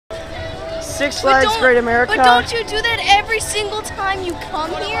Six Flags Great America. But don't you do that every single time you come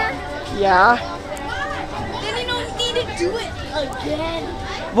here? Yeah. Then you don't need to do it again.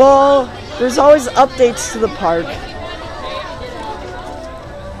 Well, there's always updates to the park.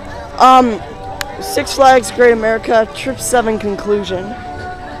 Six Flags Great America, Trip 7 conclusion.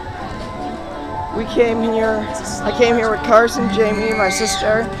 We came here, I came here with Carson, Jamie, my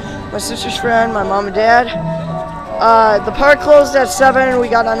sister's friend, my mom and dad. The park closed at 7, we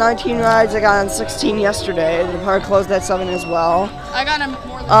got on 19 rides, I got on 16 yesterday. The park closed at 7 as well. I got on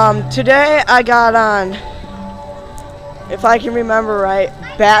more than today I got on, if I can remember right,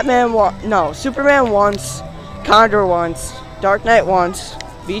 Superman once, Condor once, Dark Knight once,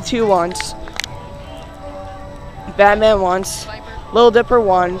 V2 once, Batman once, Little Dipper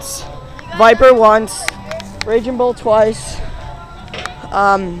once, Viper once, Raging Bull twice,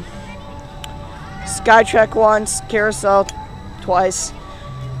 Skytrek once, Carousel twice,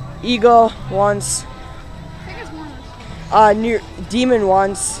 Eagle once, new Demon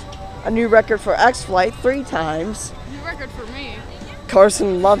once, a new record for X-Flight 3 times. new record for me.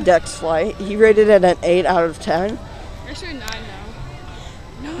 Carson loved X-Flight. He rated it an 8 out of 10. Actually 9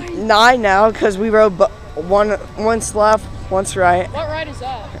 now. 9 now because we rode once left, once right. What ride is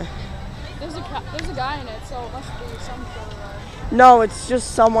that? There's a guy in it, so it must be some sort of ride. No, it's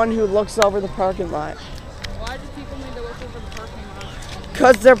just someone who looks over the parking lot. Why do people need to look over the parking lot?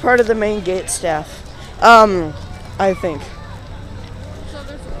 Because they're part of the main gate staff. I think. So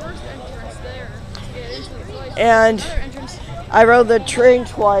there's the first entrance there to get into the place. And Another entrance. I rode the train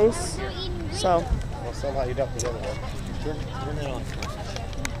twice. So. Well, somehow you dumped the other one. Turn it on.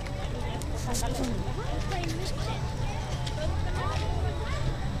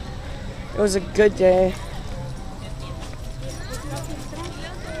 It was a good day.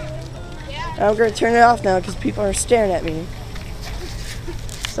 I'm going to turn it off now because people are staring at me.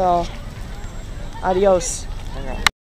 So, adios. Hang on.